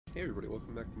Hey everybody,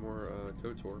 welcome back to more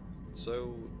Kotor.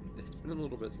 So, it's been a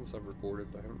little bit since I've recorded.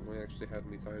 I haven't really actually had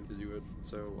any time to do it,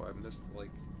 so I've missed like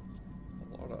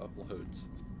a lot of uploads.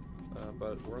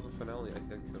 But we're on the finale, I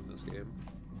think, of this game.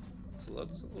 So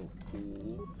that's a little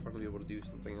cool. Fun to be able to do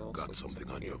something else. Got like something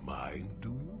on your mind,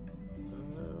 dude?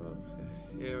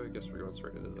 Yeah, I guess we're going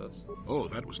straight into this. Oh,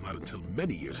 that was not until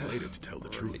many years later, to tell the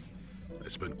truth. I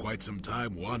spent quite some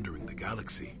time wandering the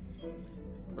galaxy.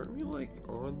 Aren't we like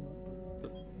on the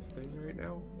thing right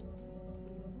now?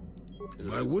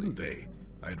 Why wouldn't they?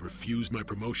 I had refused my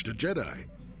promotion to Jedi.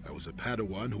 I was a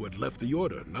Padawan who had left the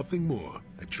Order, nothing more.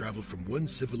 I traveled from one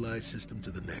civilized system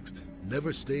to the next,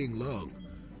 never staying long.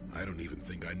 I don't even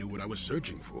think I knew what I was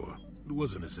searching for. It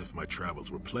wasn't as if my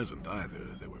travels were pleasant either.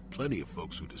 There were plenty of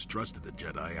folks who distrusted the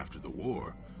Jedi after the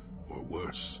war, or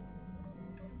worse.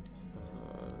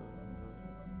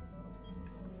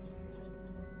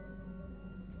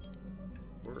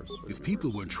 Worse. If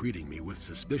people weren't treating me with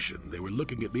suspicion, they were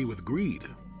looking at me with greed.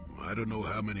 I don't know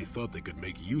how many thought they could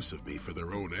make use of me for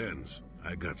their own ends.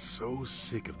 I got so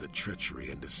sick of the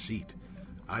treachery and deceit.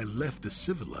 I left the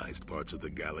civilized parts of the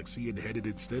galaxy and headed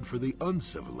instead for the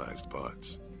uncivilized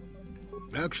parts.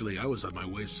 Actually, I was on my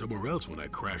way somewhere else when I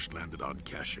crash-landed on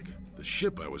Kashyyyk. The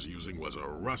ship I was using was a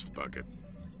rust bucket.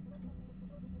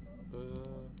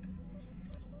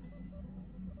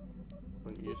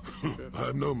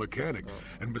 I'm no mechanic,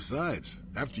 and besides,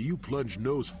 after you plunge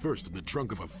nose first in the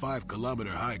trunk of a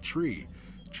 5-kilometer-high tree,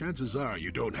 chances are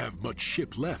you don't have much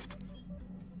ship left.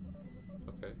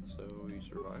 Okay, so you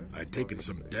survived? I'd taken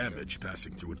some damage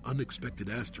passing through an unexpected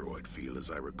asteroid field,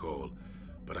 as I recall,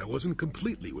 but I wasn't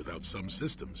completely without some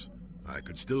systems. I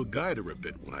could still guide her a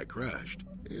bit when I crashed.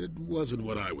 It wasn't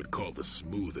what I would call the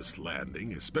smoothest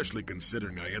landing, especially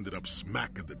considering I ended up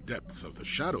smack in the depths of the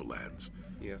Shadowlands.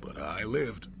 Yeah. But I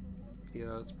lived.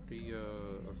 Yeah, that's pretty, yeah,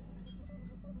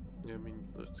 I mean,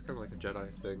 it's kind of like a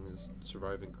Jedi thing, is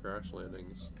surviving crash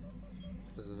landings.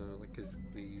 Isn't it? Like, because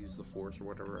they use the Force or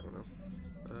whatever, I don't know.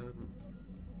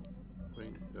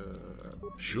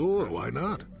 Sure, why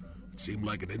not? It seemed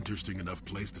like an interesting enough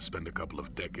place to spend a couple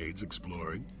of decades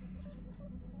exploring.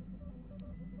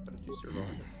 How did you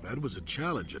survive? That was a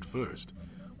challenge at first.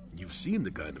 You've seen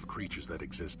the kind of creatures that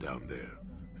exist down there,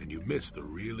 and you miss the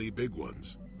really big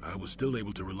ones. I was still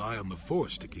able to rely on the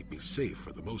Force to keep me safe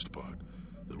for the most part.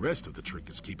 The rest of the trick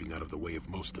is keeping out of the way of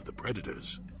most of the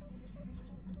predators.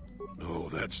 Oh,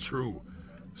 that's true.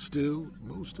 Still,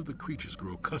 most of the creatures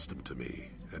grow accustomed to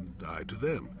me, and I to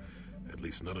them. At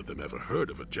least none of them ever heard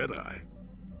of a Jedi.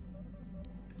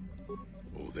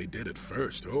 Oh, they did at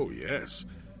first, oh yes.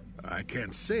 I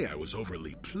can't say I was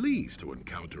overly pleased to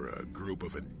encounter a group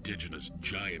of indigenous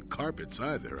giant carpets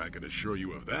either, I can assure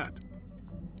you of that.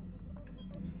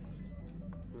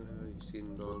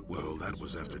 Well, that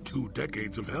was after 2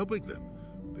 decades of helping them.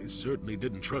 They certainly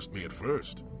didn't trust me at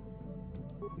first.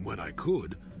 When I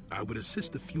could, I would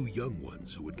assist a few young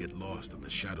ones who would get lost in the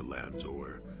Shadowlands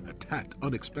or attacked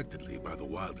unexpectedly by the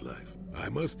wildlife. I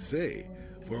must say,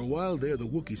 for a while there, the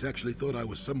Wookiees actually thought I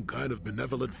was some kind of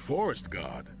benevolent forest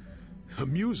god.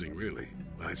 Amusing, really.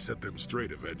 I set them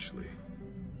straight eventually.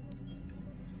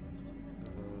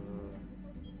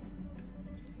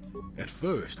 At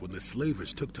first, when the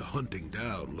slavers took to hunting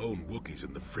down lone Wookiees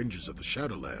in the fringes of the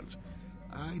Shadowlands,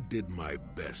 I did my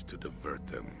best to divert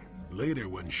them. Later,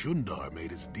 when Shundar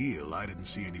made his deal, I didn't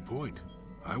see any point.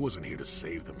 I wasn't here to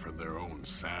save them from their own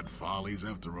sad follies,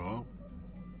 after all.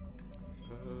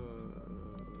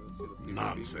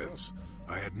 Nonsense.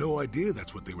 I had no idea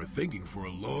that's what they were thinking for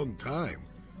a long time.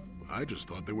 I just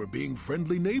thought they were being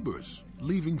friendly neighbors,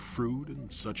 leaving fruit and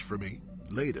such for me.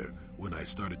 Later, when I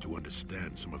started to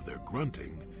understand some of their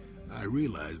grunting, I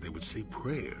realized they would say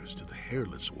prayers to the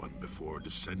Hairless One before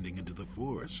descending into the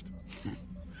forest.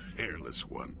 Hairless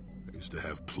One. I used to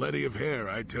have plenty of hair,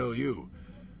 I tell you.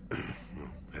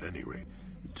 At any rate,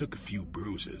 it took a few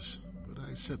bruises, but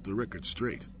I set the record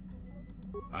straight.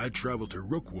 I traveled to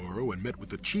Rookwaro and met with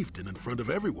the chieftain in front of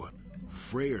everyone.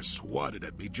 Freyr swatted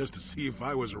at me just to see if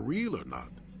I was real or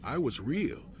not. I was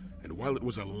real, and while it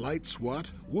was a light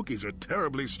swat, Wookiees are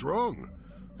terribly strong.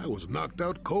 I was knocked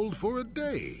out cold for a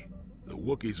day. The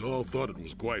Wookiees all thought it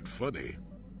was quite funny.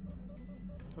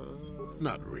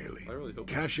 Not really.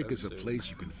 Kashyyyk is a place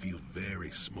you can feel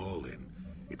very small in.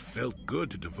 It felt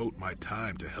good to devote my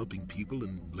time to helping people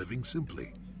and living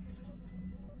simply.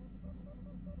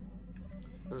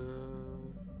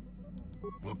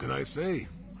 What can I say?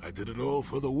 I did it all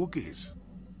for the Wookiees.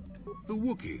 The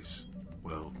Wookiees.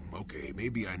 Well, okay,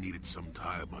 maybe I needed some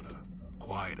time on a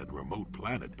quiet and remote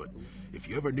planet, but if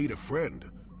you ever need a friend,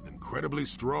 an incredibly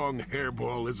strong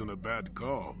hairball isn't a bad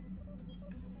call.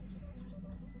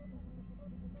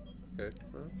 Okay.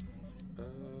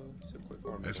 So quick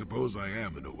farm. I suppose I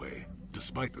am in a way,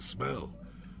 despite the smell.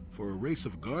 For a race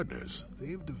of gardeners,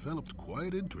 they've developed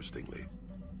quite interestingly.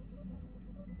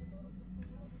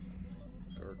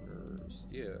 Gardeners,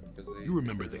 yeah, because they... You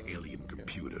remember the alien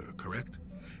computer, correct?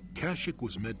 Kashyyyk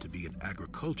was meant to be an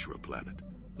agricultural planet.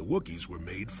 The Wookiees were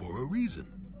made for a reason,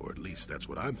 or at least that's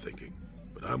what I'm thinking.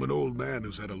 But I'm an old man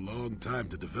who's had a long time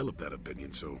to develop that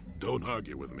opinion, so don't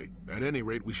argue with me. At any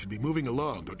rate, we should be moving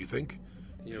along, don't you think?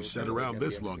 Yeah, if you sat around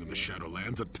this long in the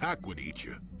Shadowlands, attack would eat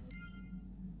you.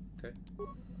 Okay.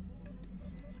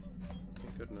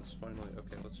 Thank goodness, finally.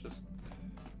 Okay, let's just...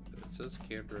 It says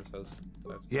Canderous has...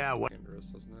 Yeah, what?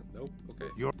 Canderous, doesn't it? Nope, okay.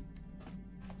 You're...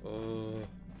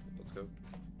 Let's go.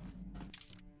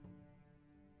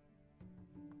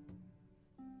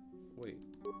 Wait,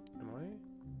 am I?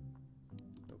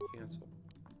 No, cancel.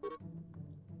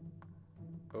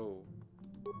 Oh.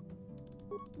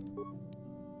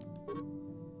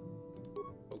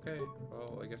 Okay,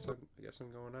 well, I guess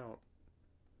I'm going out.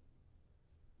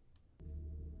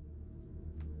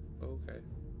 Okay.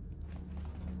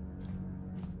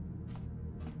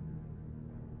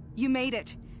 You made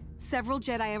it. Several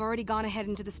Jedi have already gone ahead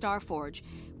into the Starforge.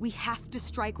 We have to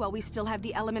strike while we still have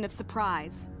the element of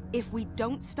surprise. If we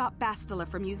don't stop Bastila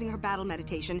from using her battle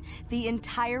meditation, the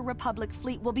entire Republic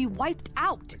fleet will be wiped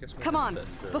out. Come on,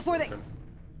 before they...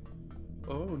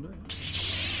 Oh no.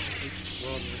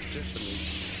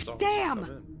 Well,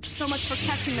 damn! So much for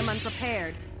catching them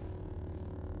unprepared.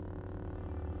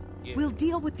 Yeah. We'll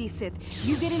deal with these Sith.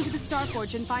 You get into the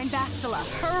Starforge and find Bastila.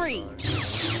 Hurry!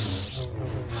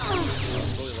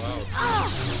 That's really loud.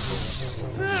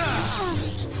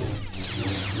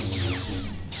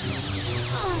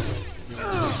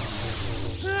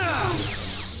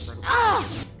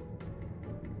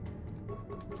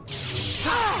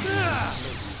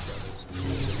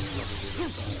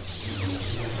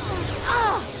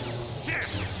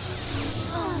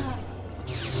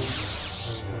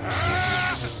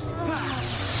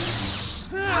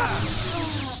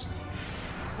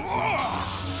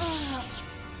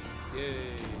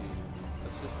 Yay!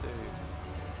 Assisted.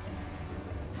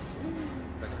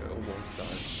 That guy almost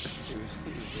died. Seriously,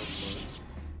 it was real close.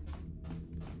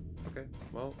 Okay,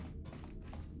 well.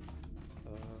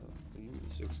 The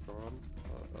music's gone.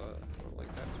 I don't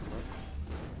like that too much.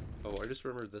 Oh, I just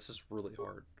remembered this is really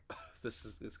hard. This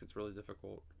gets really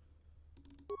difficult.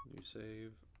 New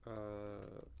save.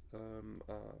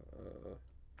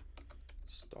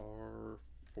 Star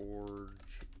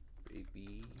Forge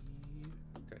baby.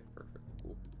 Okay, perfect,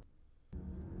 cool.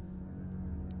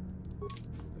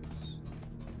 Nice.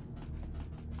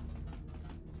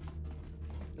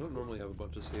 I don't normally have a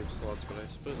bunch of save slots, but I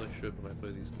suppose I should when I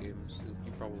play these games. And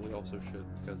you probably also should,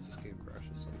 because this game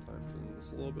crashes sometimes, and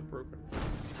it's a little bit broken.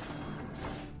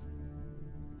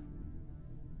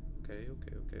 Okay.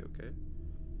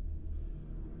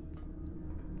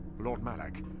 Lord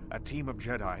Malak, a team of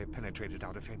Jedi have penetrated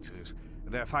our defenses.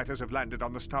 Their fighters have landed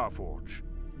on the Starforge.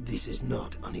 This is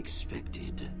not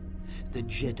unexpected. The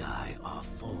Jedi are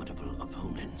formidable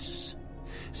opponents.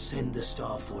 Send the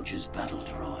Starforge's battle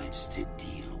droids to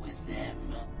deal with them.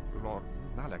 Lord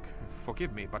Malak,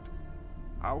 forgive me, but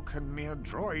how can mere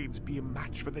droids be a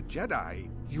match for the Jedi?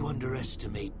 You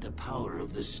underestimate the power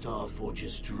of the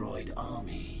Starforge's droid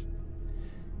army.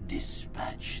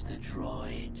 Dispatch the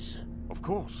droids. Of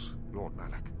course, Lord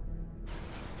Malak.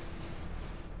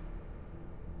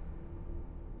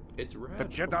 It's rad. The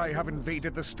Jedi have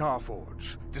invaded the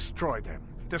Starforge. Destroy them.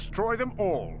 Destroy them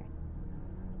all.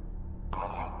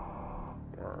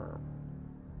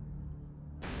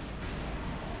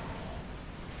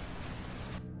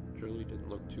 Truly didn't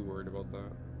look too worried about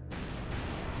that.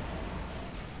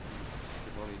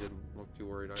 Giovanni didn't look too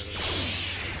worried either.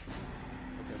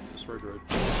 Okay, destroy droid.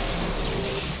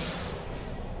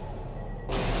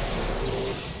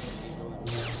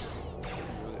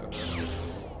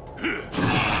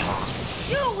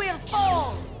 You will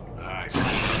fall! I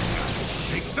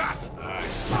take that! I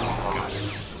got it.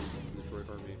 The droid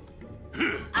army.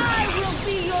 I will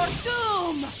be your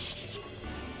doom!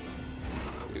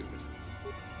 Dude.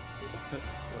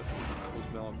 What was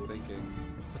Mel thinking?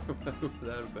 That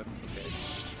would have been okay.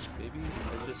 Maybe I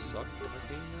just sucked at the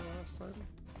game there last time?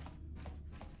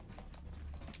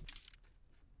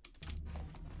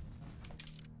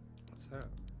 What's that?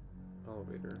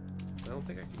 Elevator. I don't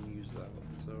think I can use that,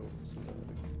 so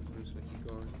I'm just gonna keep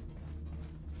going.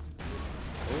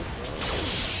 No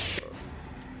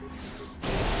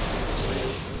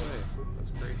way.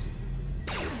 That's crazy.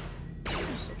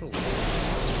 Such a lot.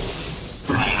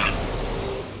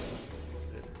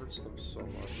 It hurts them so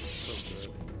much. It's so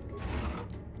good.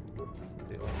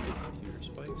 They all get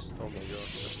Thanks. Oh my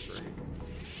gosh, that's great.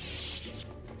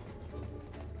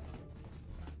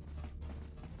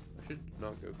 I should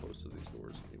not go close to these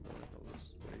doors anymore. I'll just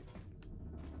wait.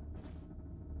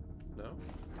 No?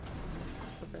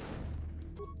 Okay.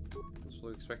 I was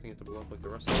really expecting it to blow up like the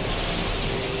rest of them.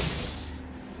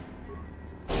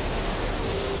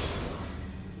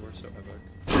 We're so epic.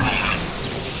 So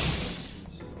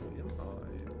am I.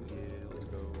 Yeah, let's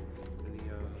go. Any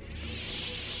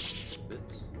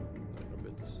bits? No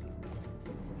bits.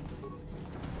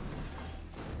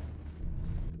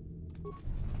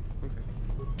 Okay.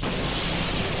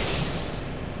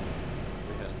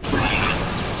 We had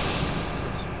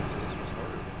this was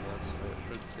harder than that, so I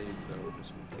should save though,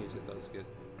 just in case it does get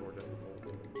more difficult.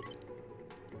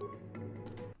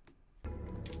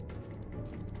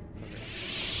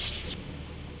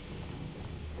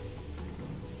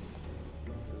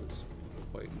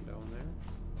 Fighting down there.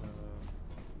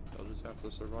 I'll just have to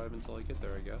survive until I get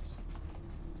there, I guess.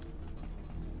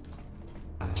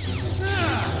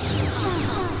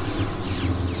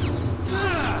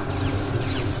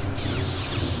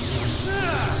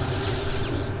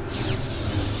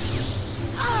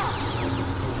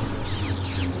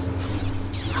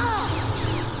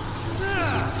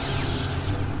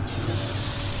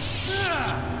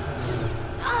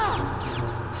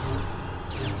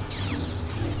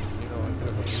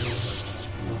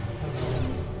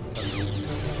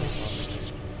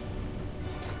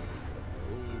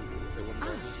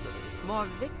 More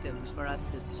victims for us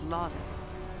to slaughter.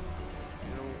 You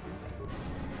know,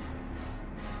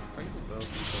 I don't know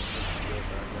if you can go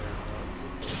back there or not.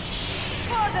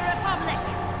 For the Republic!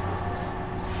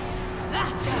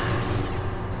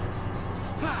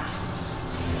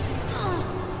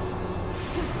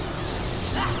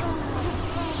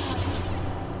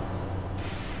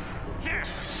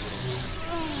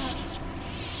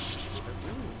 I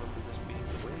really remember this being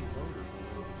way longer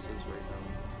than what this is right now.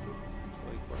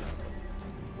 Like, what happened?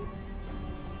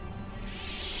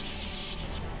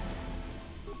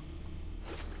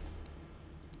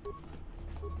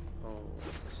 Oh,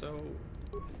 so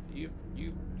you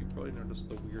probably noticed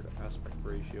the weird aspect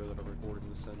ratio that I'm recording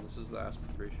this in. This is the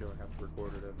aspect ratio I have to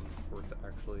record it in for it to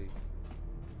actually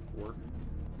work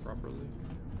properly.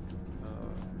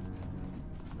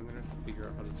 I'm gonna have to figure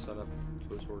out how to set up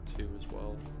Kotor 2 as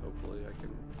well. Hopefully I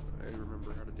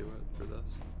remember how to do it for this.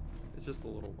 It's just a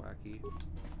little wacky.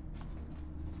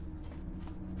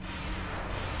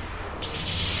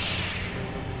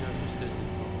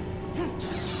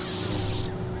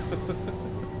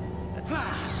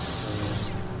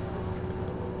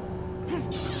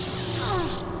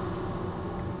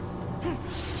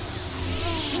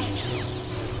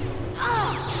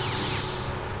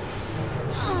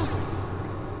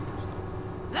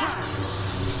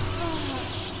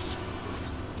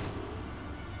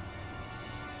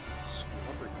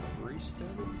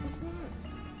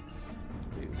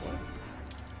 Wait, what?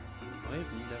 I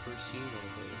have never seen one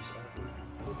of those ever.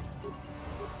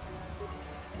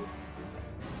 What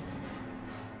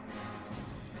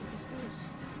is this?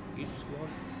 Each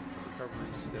squad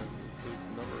recovery stem includes a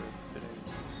number of fittings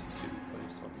to be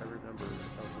placed on every member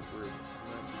of the group.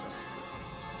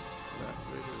 The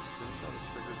activator is slingshot is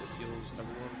triggered that heals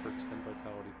everyone for 10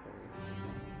 vitality points.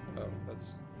 Oh, that's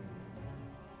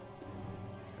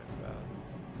kind of bad.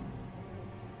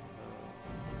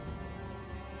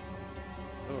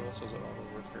 Oh, it also has an auto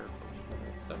repair function.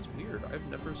 That's weird. I've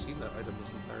never seen that item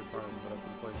this entire time that I've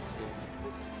been playing this game.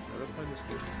 I've been playing this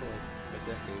game for like a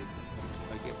decade.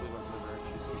 I can't believe I've never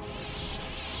actually seen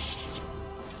it.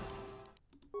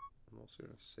 I'm also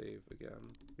gonna save again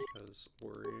because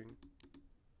worrying.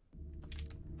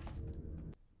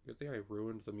 Good thing I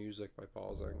ruined the music by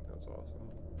pausing. That's awesome.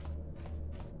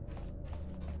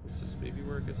 Is this maybe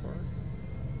where it gets hard?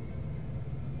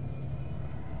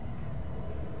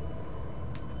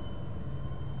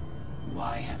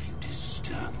 Why have you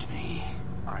disturbed me?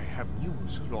 I have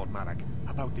news, Lord Malak,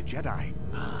 about the Jedi.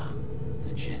 Ah,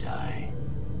 the Jedi.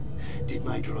 Did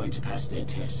my droids pass their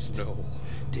test? No.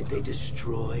 Did they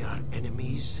destroy our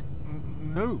enemies?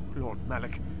 No, Lord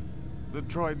Malak. The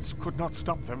droids could not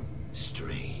stop them.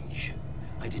 Strange.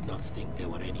 I did not think there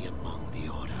were any among the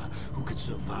Order who could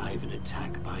survive an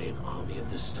attack by an army of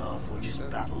the Starforge's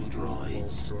battle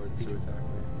droids.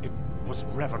 It was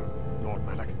Revan, Lord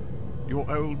Malak. Your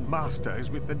old master is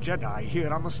with the Jedi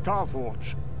here on the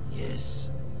Starforge.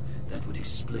 Yes, that would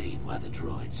explain why the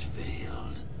droids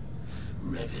failed.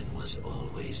 Revan was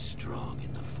always strong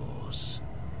in the Force.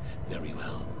 Very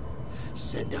well.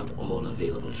 Send out all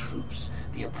available troops,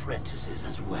 the apprentices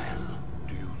as well.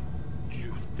 Do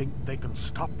you think they can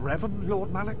stop Revan,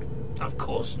 Lord Malak? Of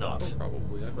course not.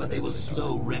 Probably. But they will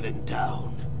slow Revan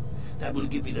down. That will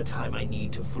give me the time I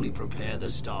need to fully prepare the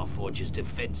Starforge's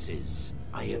defenses.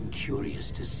 I am curious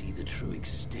to see the true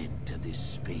extent of this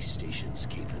space station's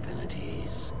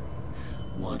capabilities.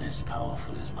 One as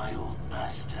powerful as my old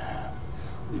master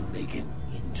will make an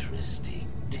interesting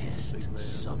test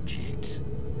subject.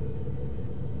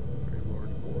 Very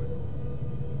large boy.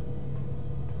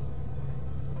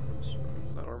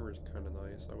 That armor is kind of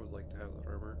nice. I would like to have that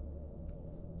armor.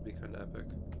 It'd be kind of epic.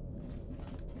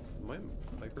 My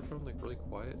microphone like really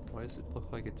quiet? Why does it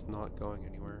look like it's not going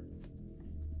anywhere?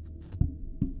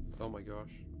 Oh my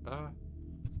gosh. Ah.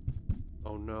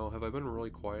 Oh no, have I been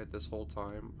really quiet this whole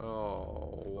time?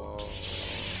 Oh, wow.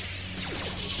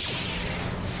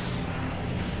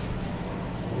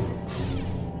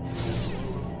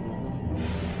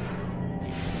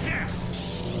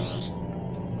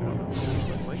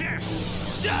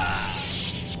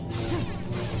 Yes!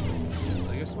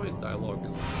 I guess my dialogue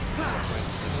is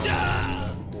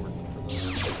important for the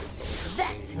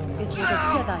That is what a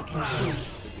Jedi can do.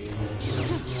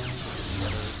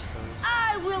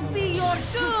 I will be your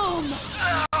doom!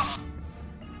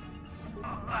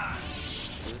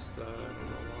 Just, I don't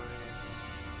know why.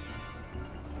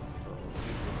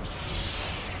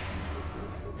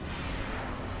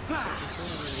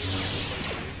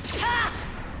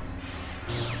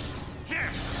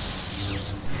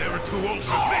 They were too old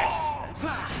for this!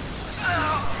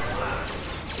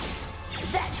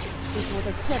 That is what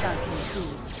a Jedi can do.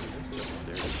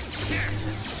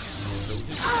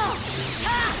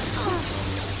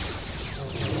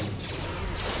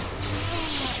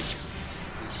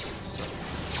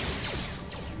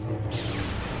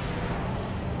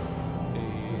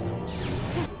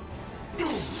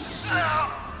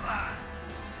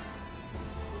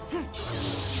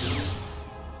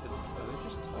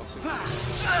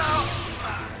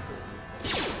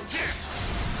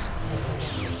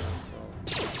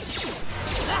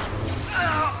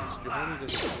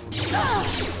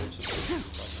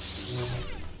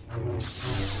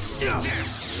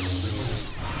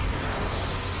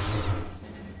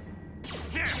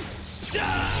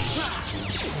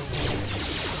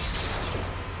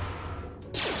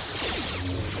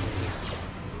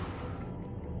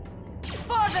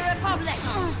 For the Republic!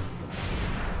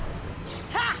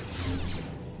 Ha!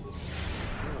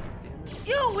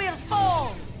 You will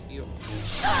fall!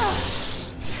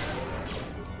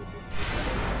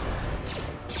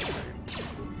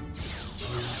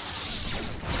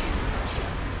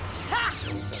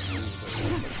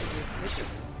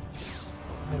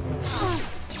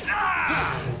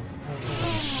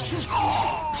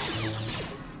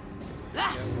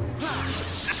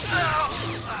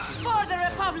 For the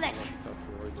Republic!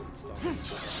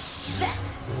 That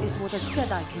is what a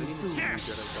Jedi can do.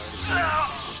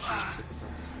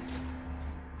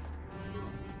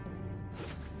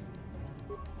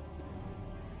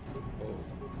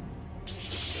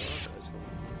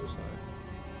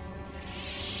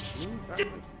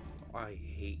 I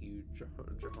hate you,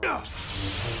 Jahan. Oh,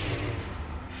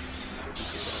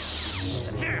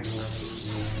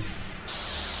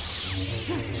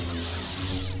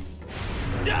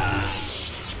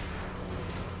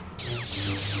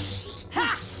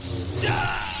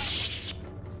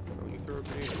 you throw a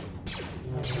grenade.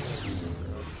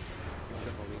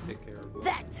 Definitely take care of it.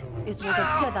 That is what a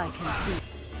Jedi can do.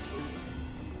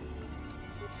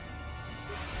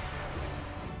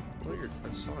 Oh,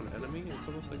 I saw an enemy. It's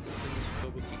almost like this thing is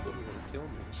filled with people who want to kill me.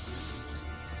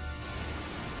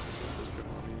 I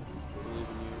believe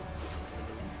in you.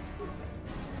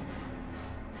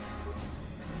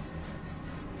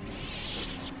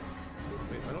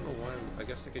 Wait, I don't know why. I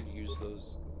guess I could use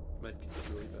those medkits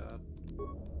really bad.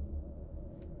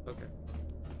 Okay.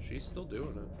 She's still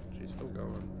doing it. She's still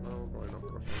going. Oh, boy, no, of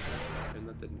course not. And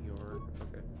that didn't heal her.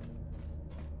 Okay.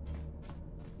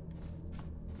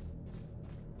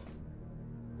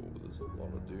 Oh, there's a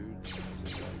lot of dudes.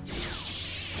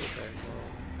 Okay, well,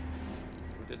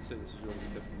 we did say this is going to be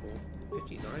difficult.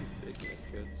 59 big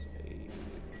medkits.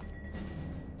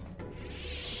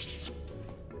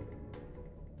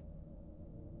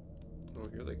 Oh,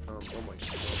 here they come. Oh my god.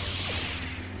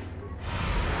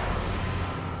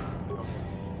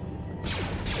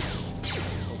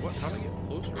 Oh, what? How do I get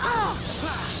closer? We can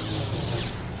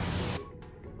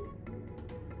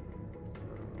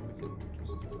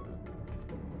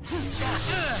just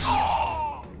do that.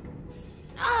 Oh,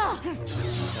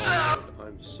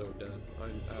 I'm so dead.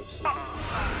 I'm absolutely dead.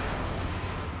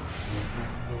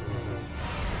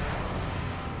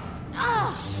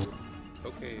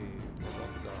 Okay, we're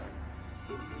about to die.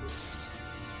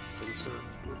 insert.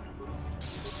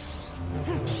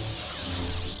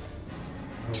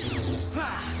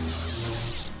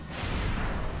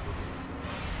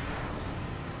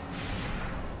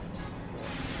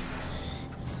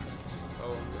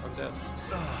 Oh, I'm dead.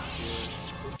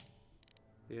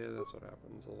 Yeah, that's what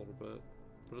happens a little bit.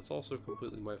 But it's also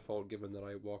completely my fault given that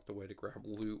I walked away to grab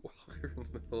loot while we were in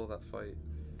the middle of that fight.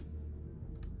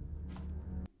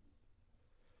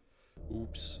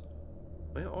 Oops.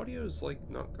 My audio's like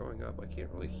not going up. I can't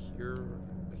really hear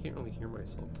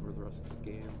myself over the rest of the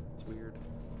game. It's weird.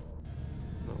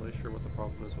 Not really sure what the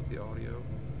problem is with the audio.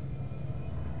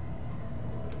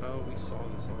 Oh, we saw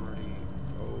this already.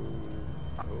 Oh.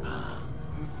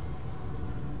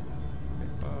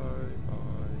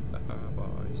 Okay, bye,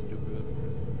 bye, stupid.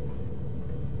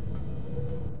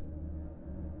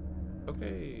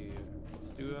 Okay,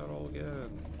 let's do that all again.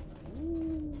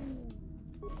 Woo.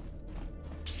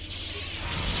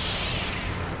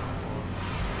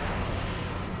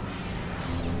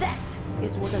 That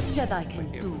is what a Jedi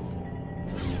can do.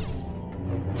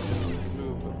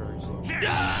 Move, but very slow.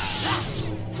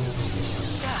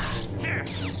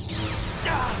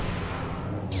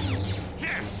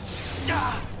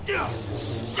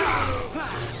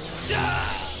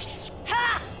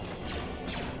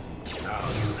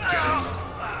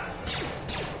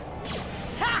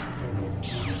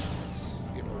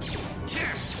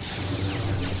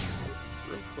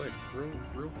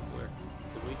 Real quick,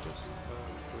 can we just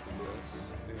put this in?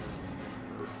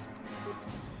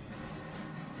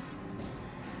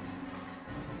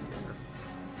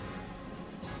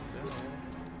 No,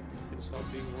 you can stop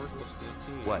being worthless to the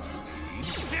team. What?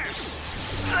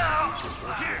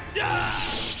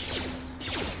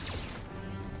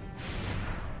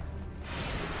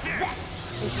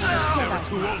 Never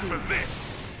too old for this!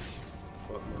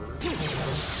 What, murder?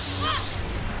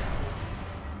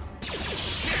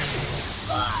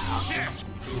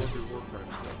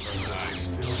 I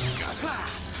still got it.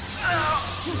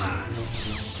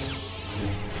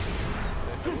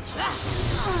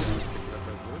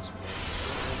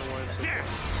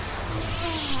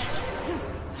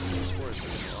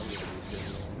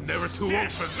 Never too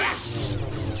old for this!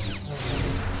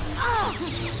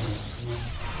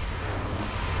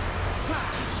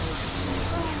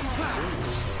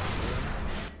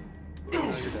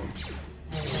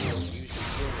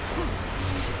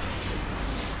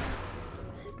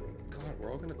 God,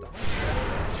 we're all gonna die.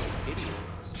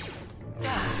 Idiots.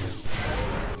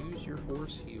 Use your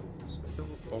force heals.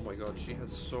 Oh my god, she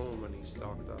has so many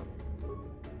stocked up.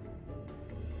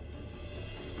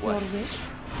 Your wish?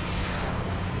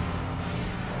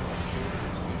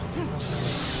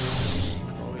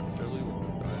 Probably Billy will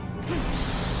die.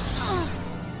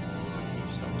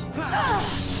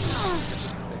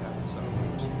 They have a set of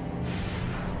force.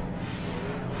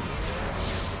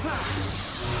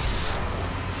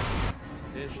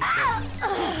 And she's dead.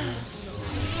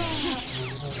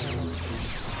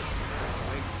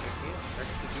 I can't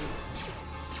actually do this.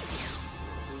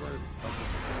 This is where I'm run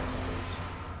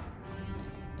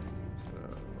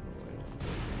away.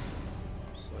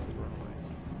 Slightly run away.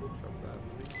 Drop that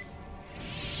maybe.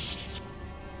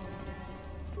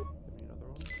 Give me another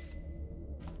one.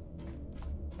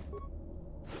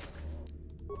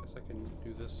 Guess I can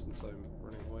do this since I'm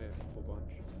running away a whole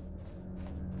bunch.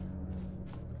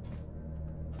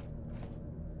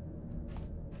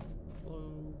 Hello.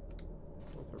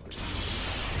 Oh, perfect.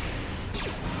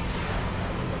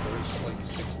 But there's like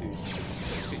 6 dudes.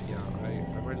 Okay, yeah,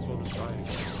 I might as well just die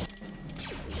again.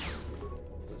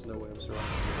 There's no way I'm surviving.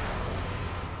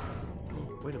 Oh,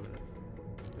 wait a minute.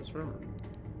 Just remember.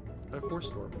 I have Force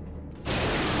Storm.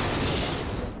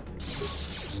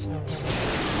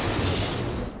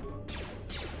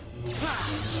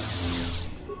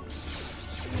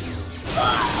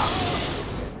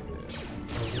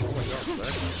 Oh my god,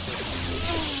 that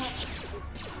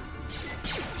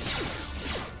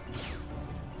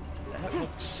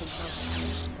looks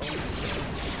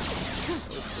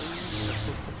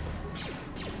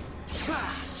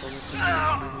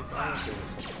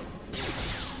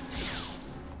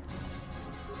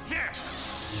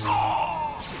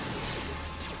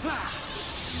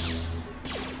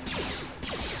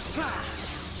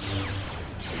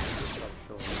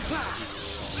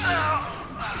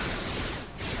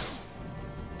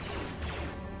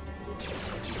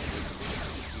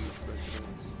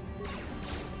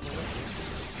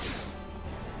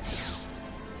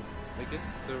I get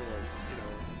they're like, you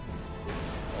know,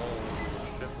 all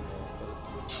ship and all, but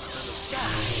it's kind of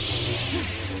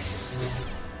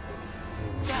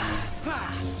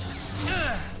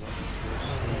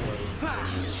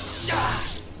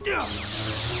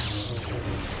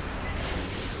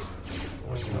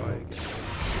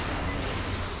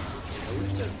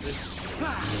wish that this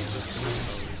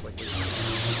was like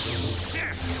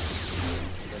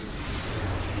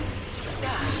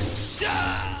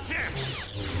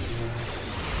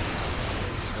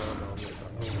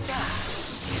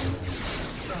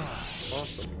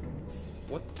awesome.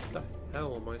 What the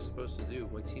hell am I supposed to do?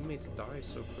 My teammates die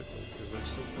so quickly because they're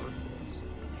so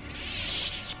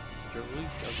worthless. Jolie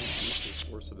doesn't use his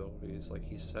force abilities like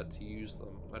he's set to use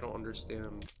them. I don't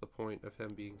understand the point of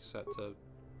him being set to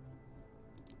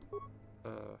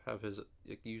have his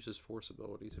use his force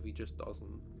abilities if he just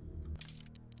doesn't.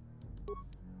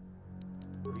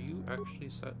 Are you actually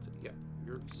set to? Yeah,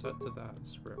 you're set to that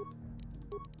script.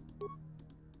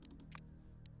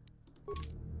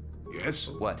 Yes?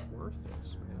 What?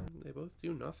 Worthless, man. They both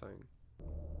do nothing.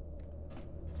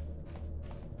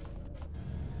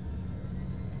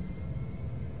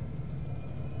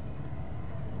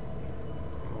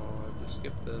 Oh, I just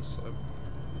skipped this.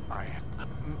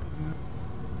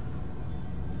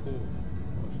 Cool.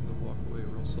 Watching them walk away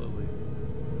real slowly.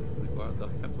 I'm glad that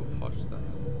I have to watch that.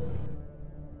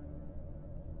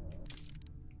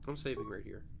 I'm saving right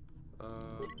here.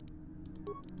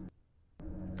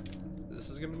 This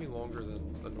is gonna be longer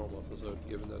than a normal episode,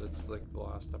 given that it's like the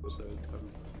last episode of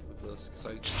this. Cause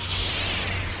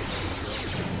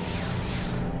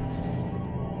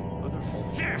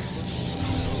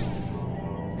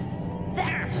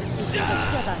That is what a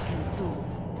Jedi can do.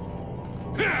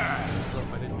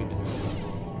 I didn't mean to do that.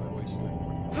 I wasted my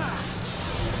force. That is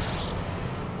what a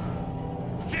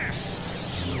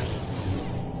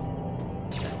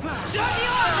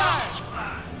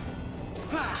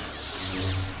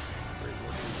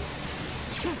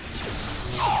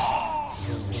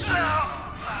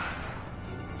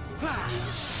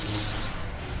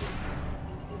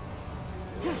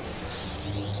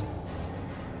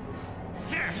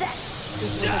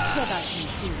Jedi can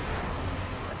do.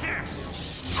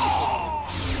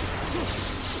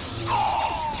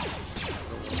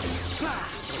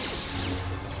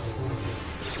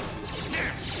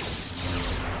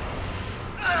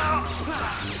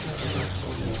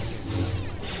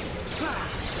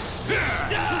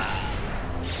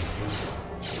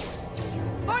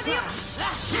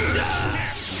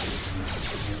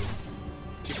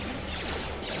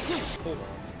 Hold on.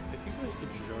 If you guys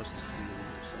could just heal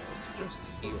yourselves, just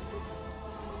heal.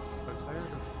 I'm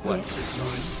tired of What? trying to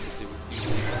see what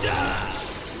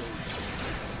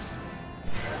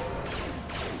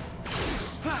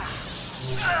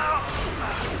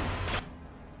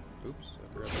Oops, I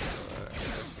forgot I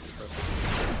accidentally pressed it.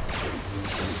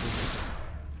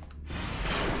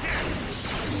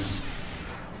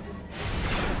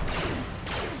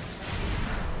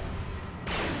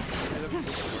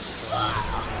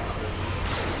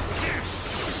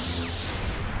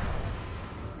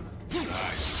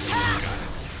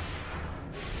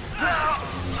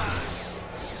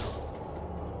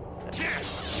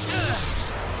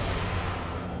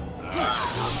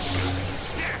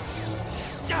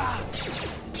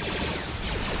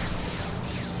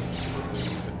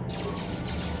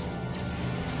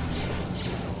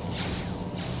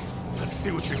 Let's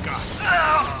see what you got.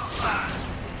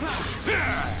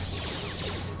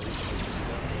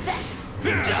 That is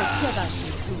what a Jedi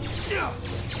can do.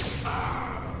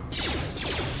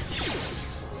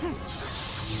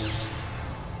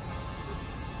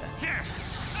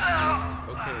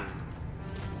 Okay.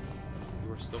 You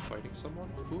are still fighting someone?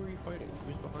 Who are you fighting?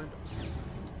 Who's behind us?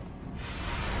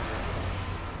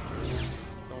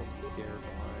 Don't dare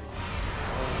die.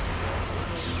 Where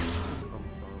did you come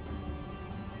from?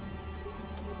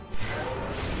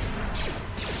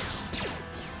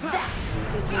 That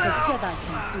is what a Jedi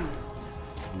can do.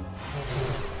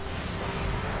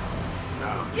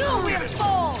 You will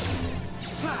fall!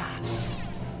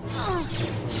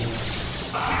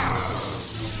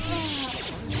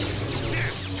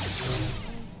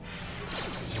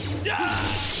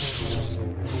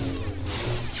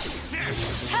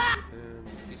 And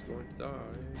he's going to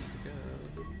die again.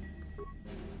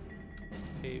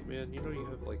 Hey man, you know you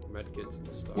have like medkits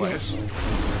and stuff. Yes.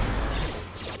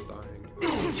 Stop dying.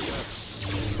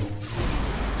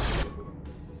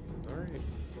 Alright.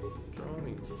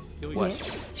 Johnny. Heal What?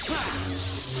 yourself.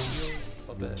 Heal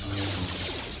a bit.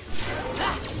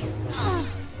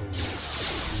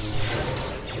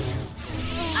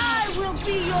 I will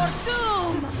be your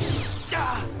doom! I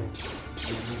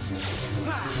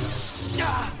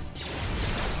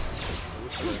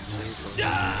wish I had saved her.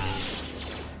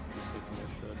 Just thinking I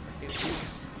should. I can't do it.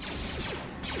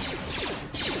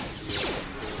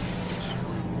 It's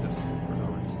extremely difficult for no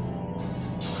reason.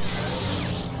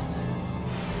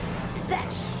 That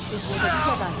is what a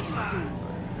Jedi can do.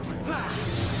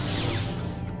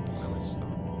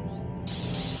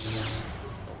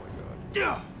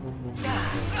 Awesome,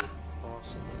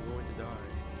 I'm going to die.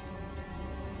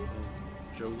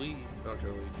 Johnny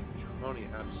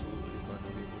absolutely is not going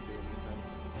to be able to do anything.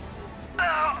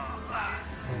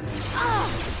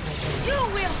 You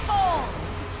will fall!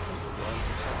 He's supposed to run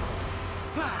or something.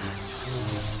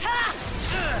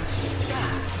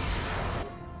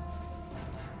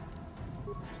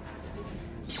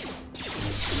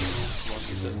 Come on,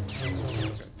 use it.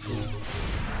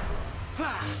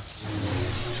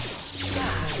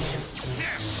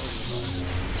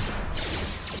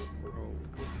 Bro,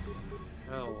 what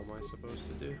hell am I supposed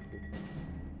to do?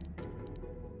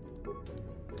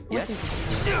 What is it?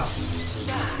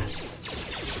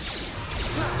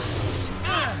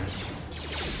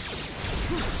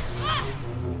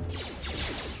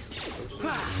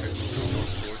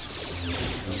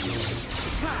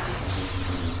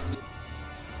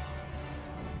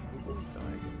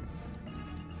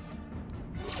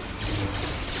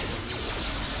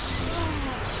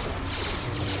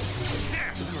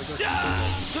 I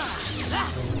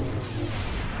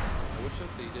wish that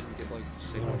they didn't get like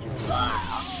sandwiched.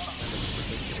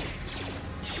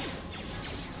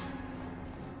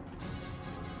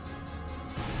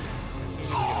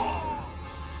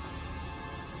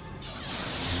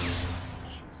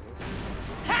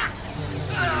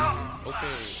 Okay,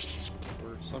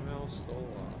 we're somehow still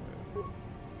alive.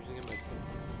 Using a mix.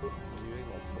 Using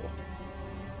multiple.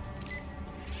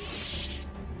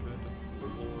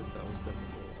 Good lord, that was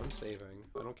difficult. I'm saving.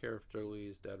 I don't care if Jolie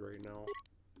is dead right now.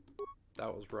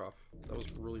 That was rough. That was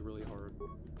really, really hard.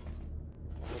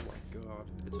 Oh my god.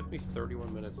 It took me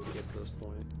 31 minutes to get to this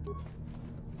point.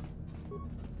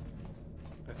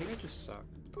 I think I just suck.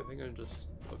 I think I'm just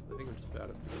bad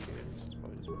at video games. It's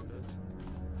probably just what it is.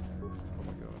 Oh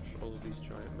my gosh, all of these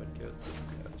giant medkits.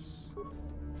 Yes.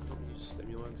 Don't use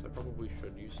stimulants. I probably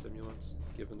should use stimulants,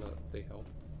 given that they help.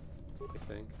 I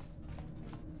think.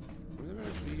 I've never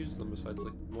actually used them besides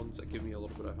like ones that give me a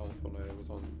little bit of health when I was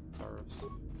on Taros.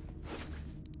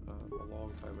 A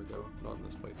long time ago, not in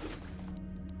this playthrough.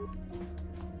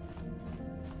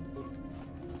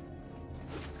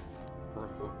 Bro.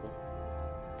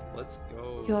 Let's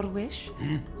go. Your wish?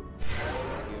 Heal,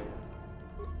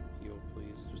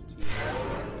 please. Just heal.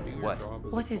 Do your What? job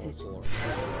as What a is it? counselor.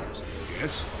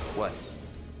 Yes? What?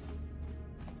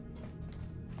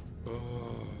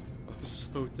 Oh, that was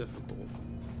so difficult.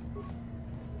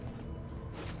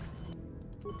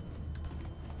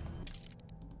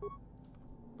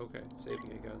 Okay,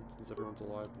 saving again, since everyone's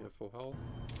alive and you have full health.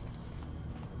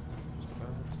 Just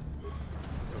about.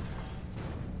 Okay.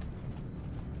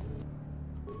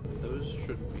 Those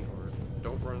shouldn't be hard.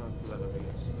 Don't run onto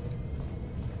enemies.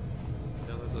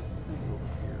 Now there's a thing over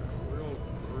here, a real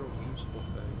useful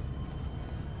thing.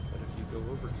 But if you go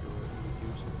over to it, you do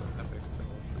something epic, and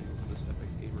I'll show you this epic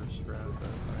gamer strat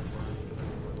that I learned in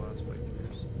my last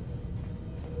playthroughs.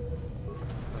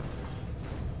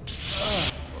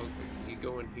 You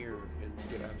go in here and you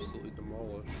get absolutely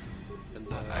demolished, and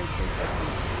then I think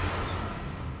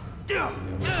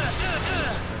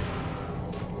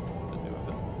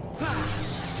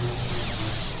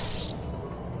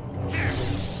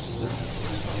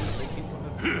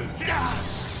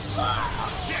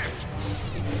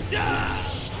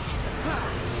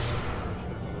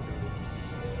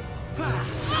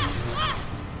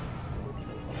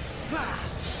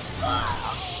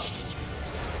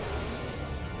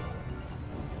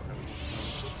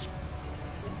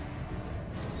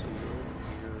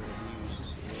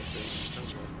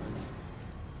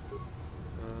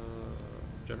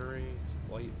generate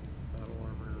light battle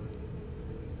armor,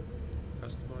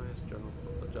 customize general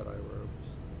Jedi robes.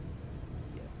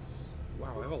 Yes.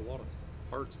 Wow, I have a lot of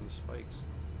parts and spikes.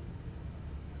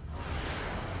 I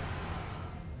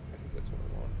think that's what I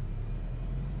want.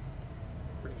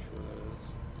 Pretty sure that is.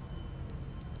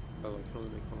 Oh, I can only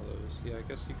make one of those. Yeah, I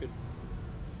guess you could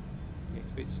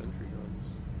deactivate sentry guns.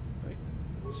 I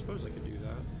suppose I could do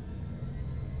that.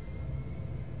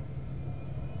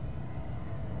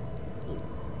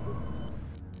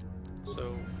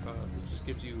 So, this just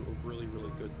gives you a really,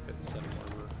 really good pit setting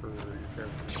armor for your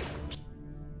character.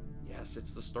 Yes,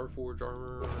 it's the Starforge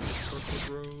armor, Starforge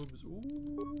robes.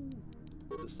 Ooh,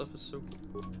 this stuff is so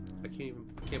cool. I can't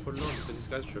put it on because these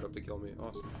guys showed up to kill me.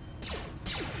 Awesome.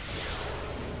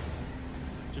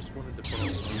 Just wanted to put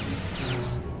on.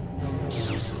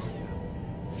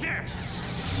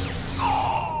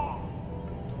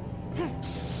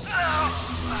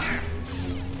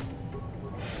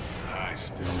 I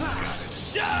still got it.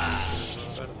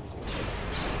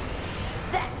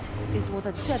 That is what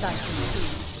a Jedi can do.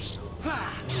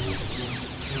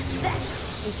 That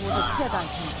is what a Jedi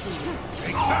can do.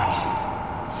 Take that!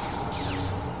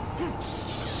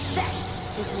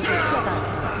 is what a Jedi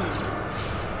can do.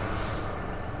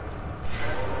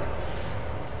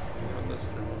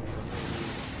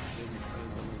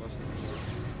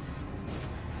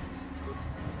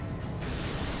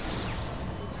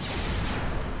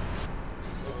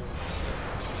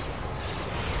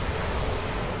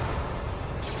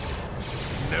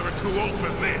 Never too old for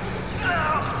this.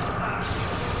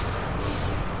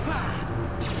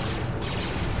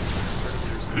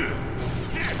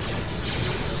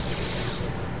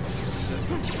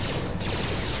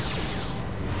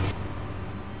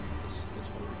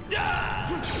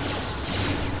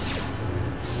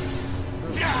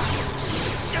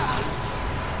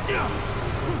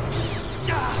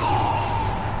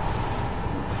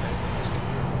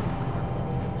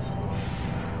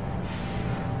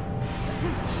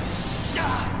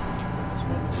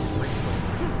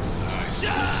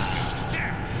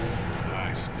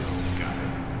 I still got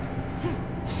it.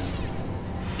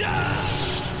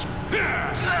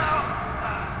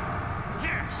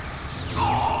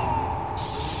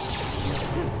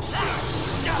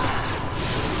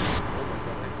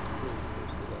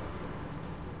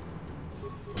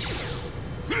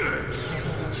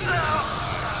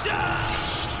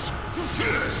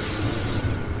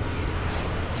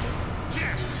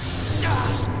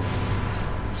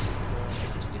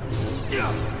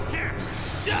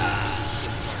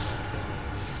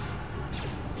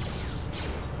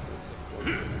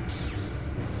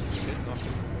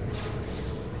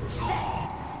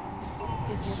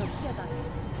 Is what a Jedi can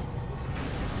do.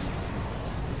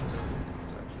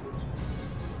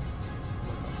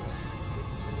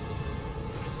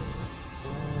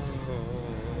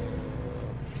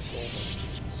 So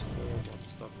much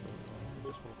stuff going on. I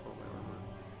just want to call my armor.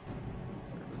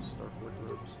 There it is, Starforge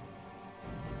robes.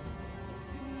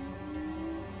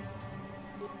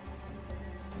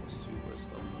 Plus 2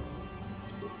 wisdom.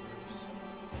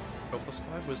 Oh, plus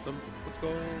 5 wisdom. Let's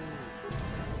go!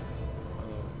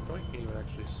 I can't even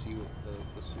actually see what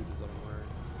the suit is that I'm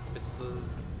wearing.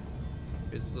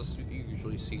 It's the suit you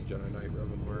usually see Jedi Knight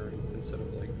Revan wearing instead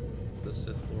of like the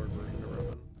Sith Lord version of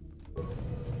Revan.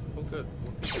 Oh good.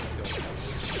 More people to kill.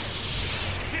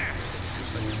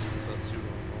 That suit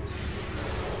on also.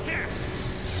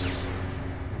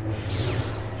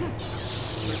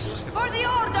 For the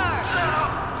order!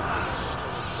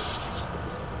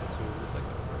 It's like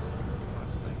the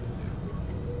last thing to do.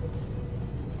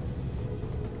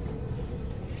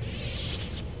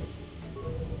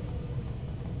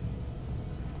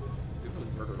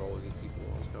 Murdered all of these people. It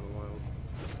was kind of wild.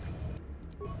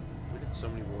 We did so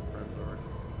many war crimes already.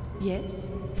 Yes?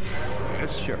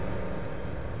 Yes, sure. Oh,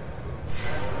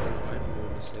 I'm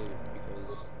going to save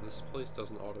because this place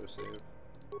doesn't auto-save.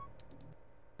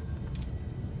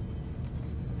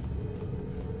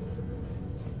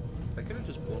 I could have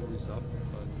just blown these up,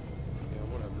 but yeah,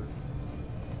 whatever.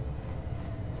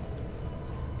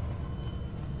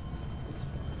 It's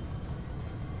fine.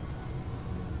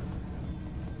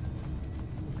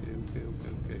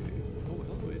 Okay. Oh,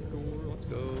 elevator door, let's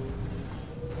go.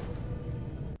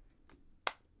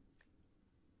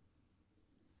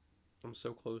 I'm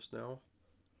so close now.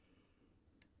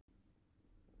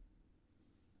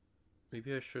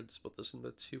 Maybe I should split this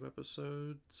into 2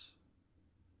 episodes.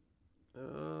 I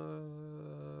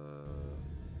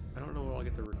don't know when I'll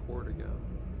get to record again.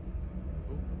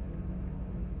 Oh.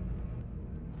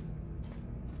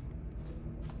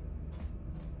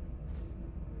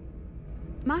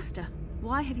 Master,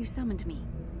 why have you summoned me?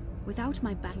 Without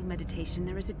my battle meditation,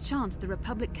 there is a chance the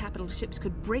Republic capital ships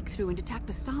could break through and attack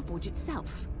the Starforge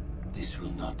itself. This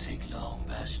will not take long,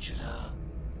 Bastila.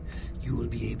 You will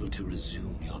be able to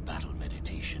resume your battle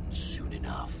meditation soon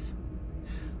enough.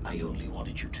 I only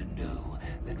wanted you to know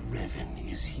that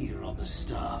Revan is here on the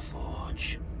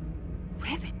Starforge.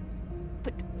 Revan?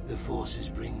 But... The Force is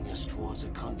bringing us towards a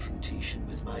confrontation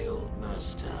with my old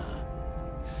master.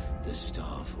 The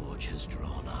Starforge has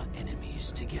drawn our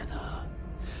enemies together,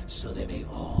 so they may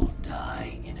all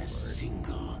die in a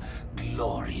single,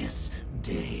 glorious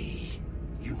day.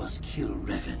 You must kill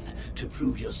Revan to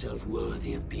prove yourself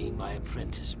worthy of being my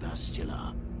apprentice,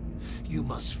 Bastila. You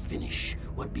must finish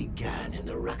what began in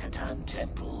the Rakatan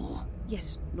Temple.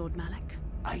 Yes, Lord Malak.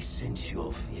 I sense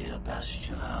your fear,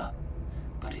 Bastila,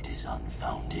 but it is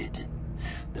unfounded.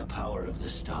 The power of the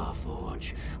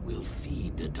Starforge will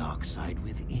feed the dark side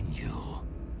within you.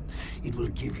 It will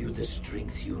give you the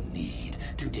strength you need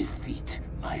to defeat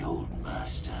my old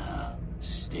master.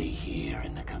 Stay here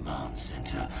in the command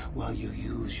center while you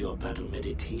use your battle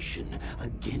meditation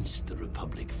against the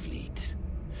Republic fleet.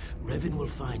 Revan will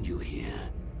find you here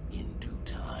in due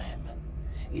time.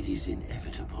 It is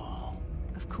inevitable.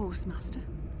 Of course, Master.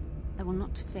 I will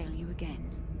not fail you again.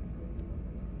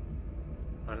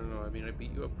 I don't know, I mean, I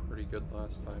beat you up pretty good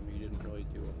last time. You didn't really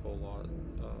do a whole lot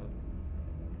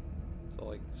to,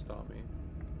 like, stop me.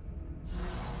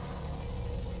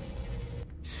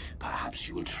 Perhaps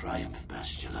you will triumph,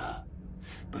 Bastila.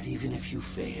 But even if you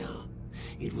fail,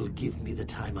 it will give me the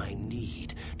time I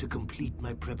need to complete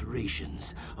my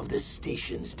preparations of the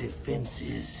station's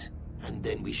defenses. And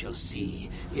then we shall see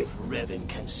if Revan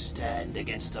can stand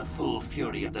against the full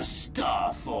fury of the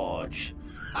Star Forge.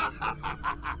 I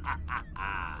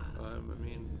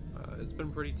mean, it's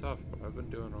been pretty tough, but I've been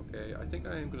doing okay. I think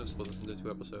I am going to split this into 2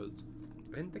 episodes.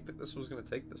 I didn't think that this was going to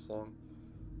take this long,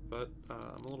 but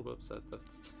I'm a little bit upset that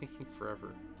it's taking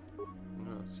forever. I'm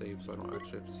going to save so I don't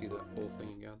actually have to see that whole thing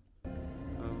again.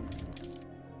 I'm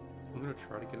going to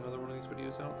try to get another one of these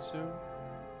videos out soon,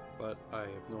 but I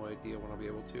have no idea when I'll be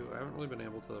able to. I haven't really been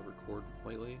able to record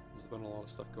lately. There's been a lot of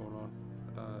stuff going on.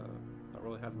 Not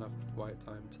really had enough quiet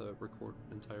time to record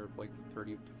entire, like,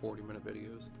 30 to 40 minute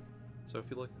videos. So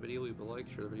if you liked the video, leave a like,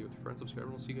 share the video with your friends, subscribe,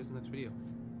 and I'll see you guys in the next video.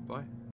 Bye.